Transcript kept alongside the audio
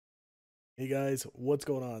Hey guys, what's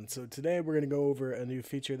going on? So today we're going to go over a new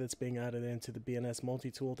feature that's being added into the BnS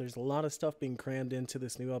multi-tool. There's a lot of stuff being crammed into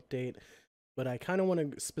this new update, but I kind of want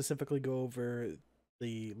to specifically go over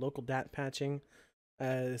the local.dat patching.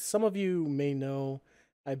 As some of you may know,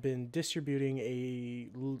 I've been distributing a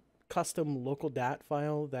custom local.dat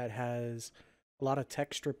file that has a lot of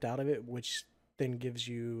text stripped out of it, which then gives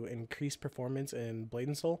you increased performance in Blade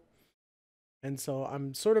and Soul. And so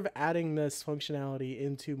I'm sort of adding this functionality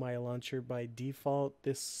into my launcher by default.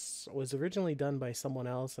 This was originally done by someone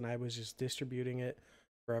else, and I was just distributing it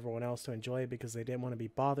for everyone else to enjoy because they didn't want to be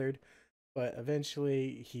bothered. But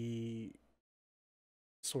eventually, he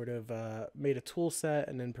sort of made a tool set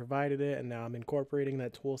and then provided it, and now I'm incorporating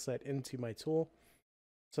that tool set into my tool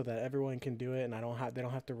so that everyone can do it, and they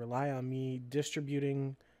don't have to rely on me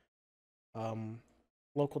distributing um,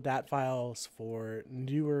 local.dat files for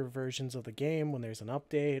newer versions of the game when there's an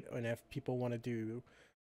update, and if people want to do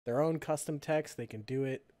their own custom text, they can do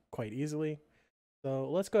it quite easily. So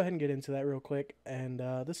let's go ahead and get into that real quick, and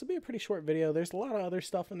this will be a pretty short video. There's a lot of other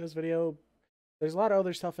stuff in this video. There's a lot of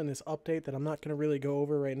other stuff in this update that I'm not going to really go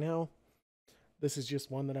over right now. This is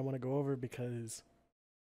just one that I want to go over because,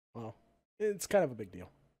 well, it's kind of a big deal.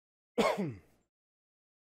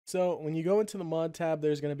 So when you go into the mod tab,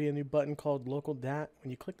 there's going to be a new button called local.dat.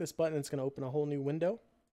 When you click this button, it's going to open a whole new window.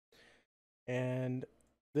 And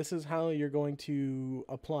this is how you're going to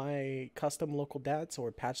apply custom local.dats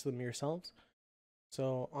or patch them yourselves.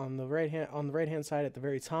 So on the right hand side at the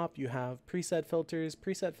very top, you have preset filters.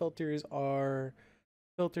 Preset filters are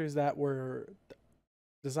filters that were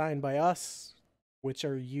designed by us, which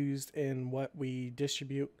are used in what we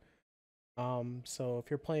distribute. So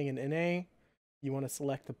if you're playing an NA, you want to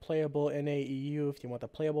select the playable NAEU if you want the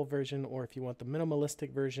playable version, or if you want the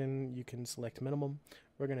minimalistic version, you can select minimum.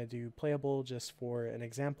 We're going to do playable just for an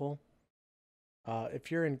example. If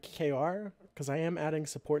you're in KR, because I am adding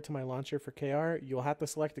support to my launcher for KR, you'll have to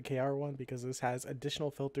select the KR one because this has additional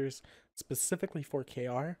filters specifically for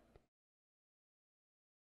KR.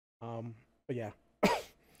 But yeah,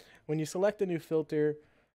 when you select a new filter,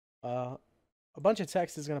 a bunch of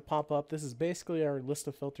text is going to pop up. This is basically our list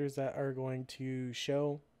of filters that are going to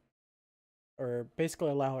show or basically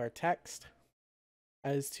allow our text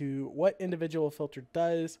as to what individual filter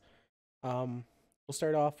does. We'll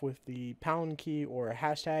start off with the pound key or a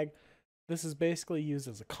hashtag. This is basically used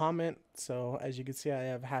as a comment. So as you can see, I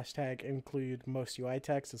have hashtag include most UI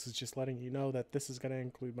text. This is just letting you know that this is going to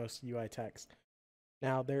include most UI text.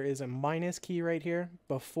 Now there is a minus key right here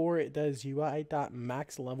before it does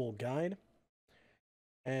UI.maxLevelGuide.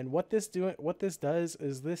 And what this does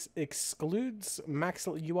is this excludes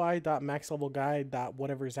UI.maxLevelGuide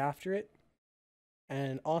whatever's after it,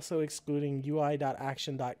 and also excluding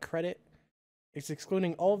UI.action.credit. It's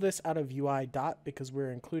excluding all of this out of UI dot because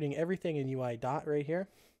we're including everything in UI dot right here.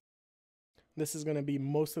 This is going to be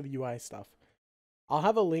most of the UI stuff. I'll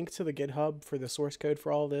have a link to the GitHub for the source code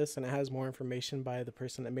for all this, and it has more information by the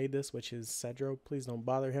person that made this, which is Sedro. Please don't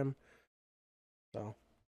bother him. So,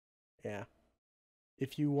 yeah.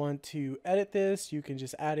 If you want to edit this, you can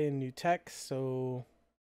just add in new text. So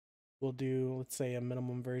we'll do, let's say, a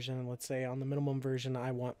minimum version. Let's say on the minimum version,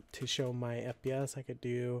 I want to show my FPS. I could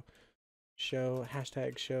do show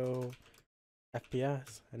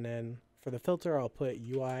FPS. And then for the filter, I'll put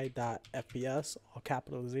UI.FPS, all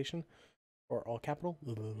capitalization or all capital.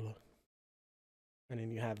 And then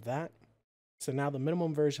you have that. So now the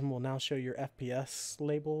minimum version will now show your FPS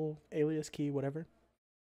label, alias key, whatever.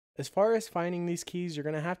 As far as finding these keys, you're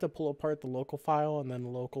going to have to pull apart the local file and then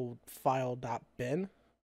local file.bin. And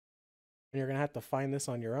you're going to have to find this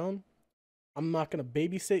on your own. I'm not going to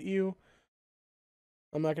babysit you.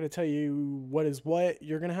 I'm not going to tell you what is what.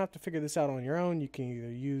 You're going to have to figure this out on your own. You can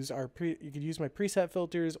either use you could use my preset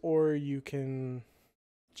filters, or you can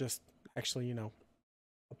just actually,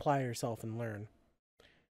 apply yourself and learn.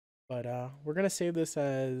 But we're going to save this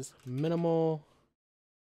as minimal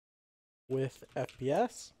with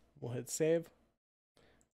FPS. We'll hit save,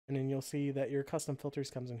 and then you'll see that your custom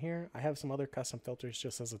filters comes in here. I have some other custom filters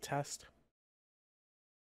just as a test,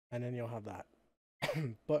 and then you'll have that.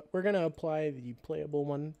 But we're going to apply the playable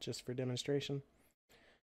one just for demonstration.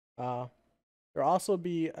 There'll also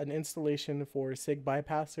be an installation for SIG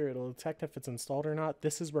bypasser. It'll detect if it's installed or not.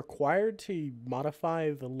 This is required to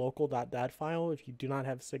modify the local.dat file. If you do not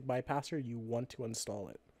have SIG bypasser, you want to install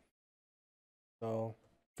it. So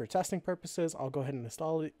for testing purposes, I'll go ahead and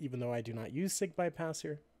install it, even though I do not use SIG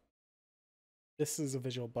bypasser. This is a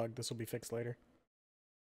visual bug. This will be fixed later.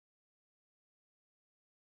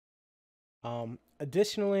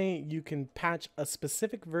 Additionally, you can patch a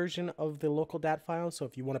specific version of the local.dat file. So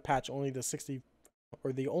if you want to patch only the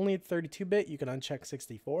or the only 32-bit, you can uncheck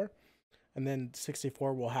 64. And then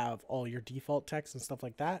 64 will have all your default text and stuff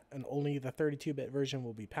like that. And only the 32-bit version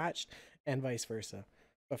will be patched and vice versa.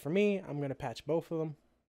 But for me, I'm going to patch both of them.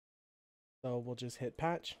 So we'll just hit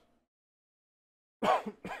patch.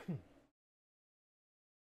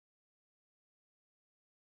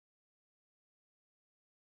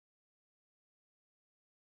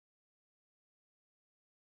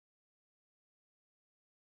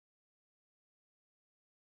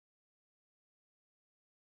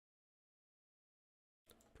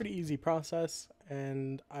 Pretty easy process,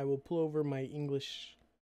 and I will pull over my English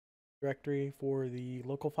directory for the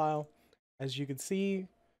local file. As you can see,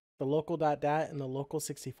 the local.dat and the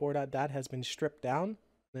local64.dat has been stripped down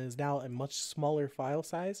and is now a much smaller file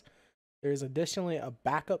size. There is additionally a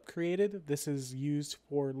backup created. This is used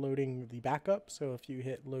for loading the backup. So if you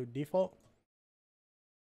hit load default,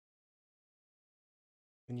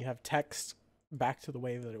 then you have text back to the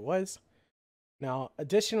way that it was. Now,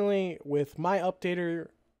 additionally, with my updater,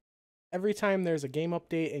 every time there's a game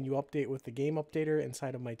update and you update with the game updater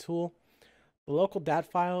inside of my tool, the local.dat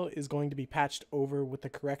file is going to be patched over with the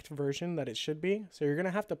correct version that it should be. So you're going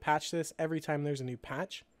to have to patch this every time there's a new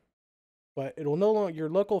patch. But it will no longer, your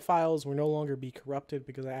local files will no longer be corrupted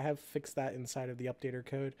because I have fixed that inside of the updater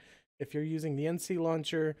code. If you're using the NC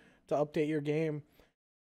launcher to update your game,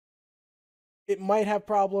 it might have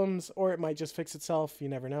problems or it might just fix itself. You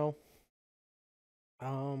never know.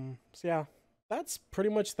 So yeah, that's pretty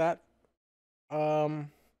much that.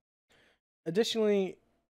 Additionally,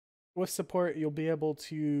 with support, you'll be able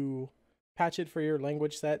to patch it for your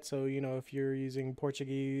language set. So, you know, if you're using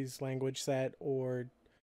Portuguese language set or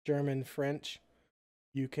German, French,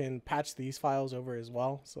 you can patch these files over as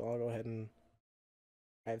well. So I'll go ahead and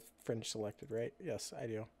I have French selected, right? Yes, I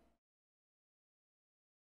do.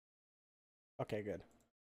 Okay, good.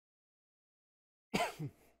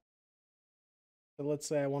 So let's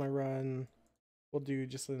say I want to run, we'll do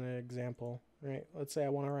just an example, right? Let's say I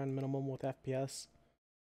want to run minimum with FPS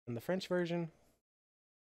in the French version.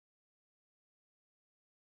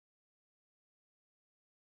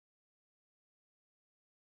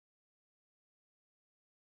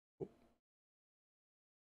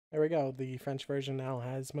 There we go. The French version now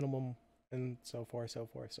has minimum and so forth, so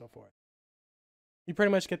forth, so forth. You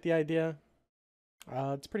pretty much get the idea.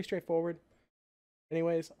 It's pretty straightforward.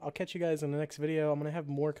 Anyways, I'll catch you guys in the next video. I'm going to have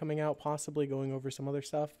more coming out, possibly going over some other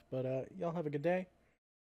stuff. But y'all have a good day.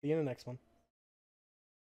 See you in the next one.